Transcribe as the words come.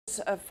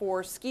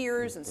for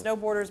skiers and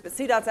snowboarders, but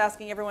CDOT's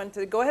asking everyone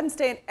to go ahead and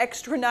stay an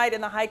extra night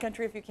in the high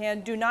country if you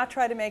can. Do not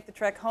try to make the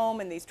trek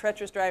home in these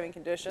treacherous driving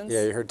conditions.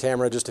 Yeah, you heard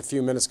Tamara just a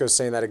few minutes ago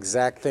saying that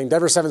exact thing.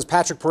 Denver 7's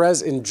Patrick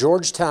Perez in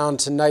Georgetown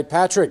tonight.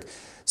 Patrick,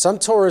 some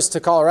tourists to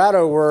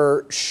Colorado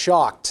were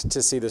shocked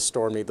to see this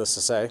storm, needless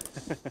to say.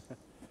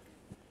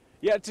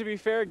 Yeah, to be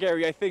fair,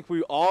 Gary, I think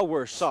we all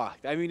were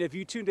shocked. I mean, if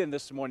you tuned in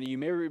this morning, you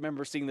may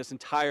remember seeing this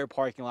entire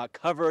parking lot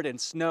covered in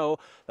snow.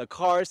 The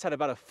cars had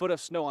about a foot of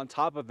snow on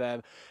top of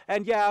them.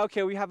 And yeah,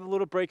 okay, we have a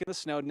little break in the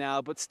snow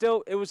now, but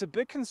still, it was a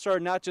big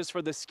concern, not just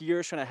for the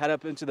skiers trying to head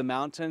up into the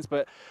mountains,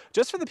 but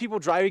just for the people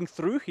driving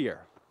through here.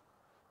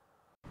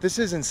 This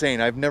is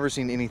insane. I've never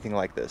seen anything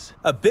like this.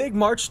 A big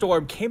March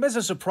storm came as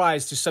a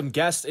surprise to some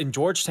guests in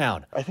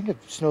Georgetown. I think it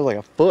snowed like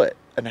a foot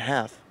and a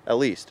half. At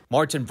least.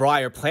 Martin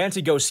Breyer planned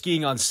to go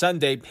skiing on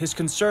Sunday. His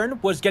concern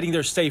was getting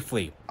there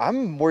safely.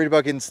 I'm worried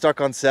about getting stuck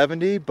on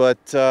 70,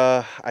 but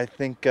I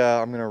think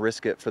I'm going to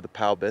risk it for the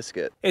POW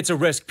biscuit. It's a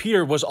risk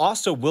Peter was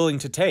also willing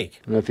to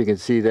take. I don't know if you can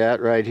see that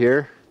right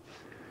here.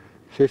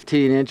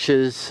 15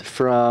 inches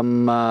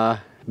from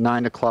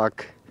 9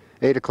 o'clock,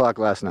 8 o'clock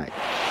last night.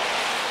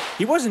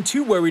 He wasn't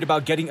too worried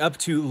about getting up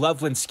to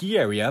Loveland ski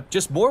area,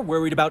 just more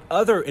worried about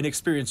other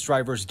inexperienced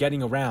drivers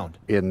getting around.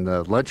 In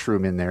the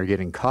lunchroom in there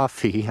getting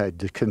coffee, a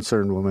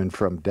concerned woman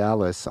from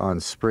Dallas on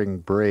spring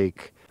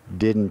break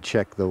didn't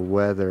check the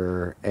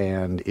weather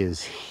and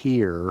is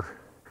here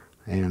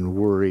and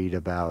worried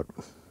about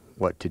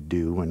what to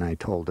do when I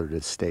told her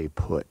to stay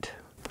put.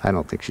 I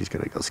don't think she's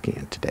going to go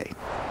skiing today.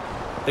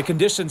 The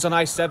conditions on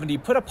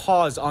I-70 put a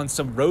pause on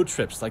some road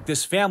trips, like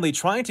this family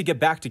trying to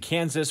get back to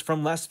Kansas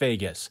from Las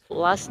Vegas.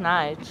 Last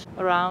night,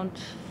 around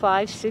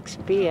 6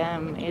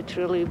 p.m., it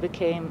really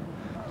became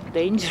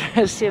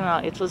dangerous.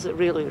 It was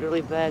really,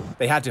 really bad.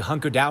 They had to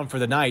hunker down for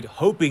the night,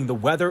 hoping the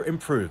weather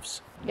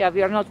improves. Yeah,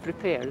 we are not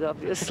prepared,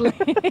 obviously.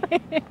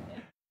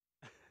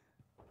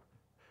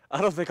 I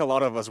don't think a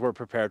lot of us were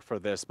prepared for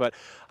this, but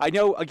I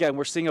know, again,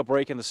 we're seeing a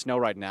break in the snow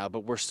right now,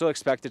 but we're still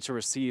expected to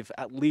receive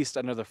at least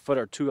another foot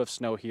or two of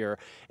snow here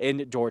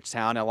in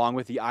Georgetown, along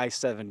with the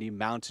I-70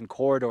 mountain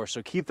corridor.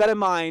 So keep that in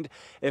mind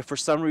if for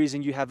some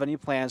reason you have any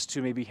plans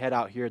to maybe head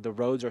out here. The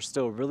roads are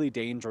still really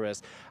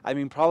dangerous. I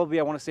mean, probably,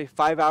 I want to say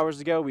 5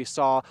 hours ago, we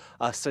saw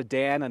a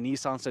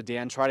Nissan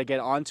sedan, try to get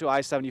onto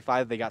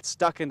I-75. They got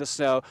stuck in the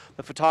snow.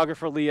 The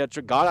photographer, Leah,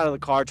 got out of the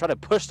car, tried to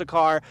push the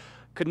car.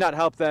 Could not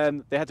help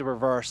them. They had to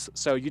reverse,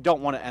 so you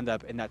don't want to end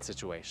up in that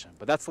situation.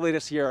 But that's the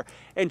latest here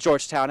in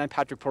Georgetown. I'm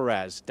Patrick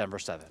Perez, Denver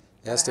 7.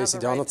 Yeah, Stacey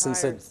Donaldson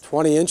said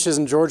 20 inches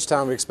in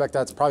Georgetown. We expect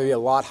that to probably be a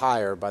lot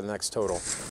higher by the next total.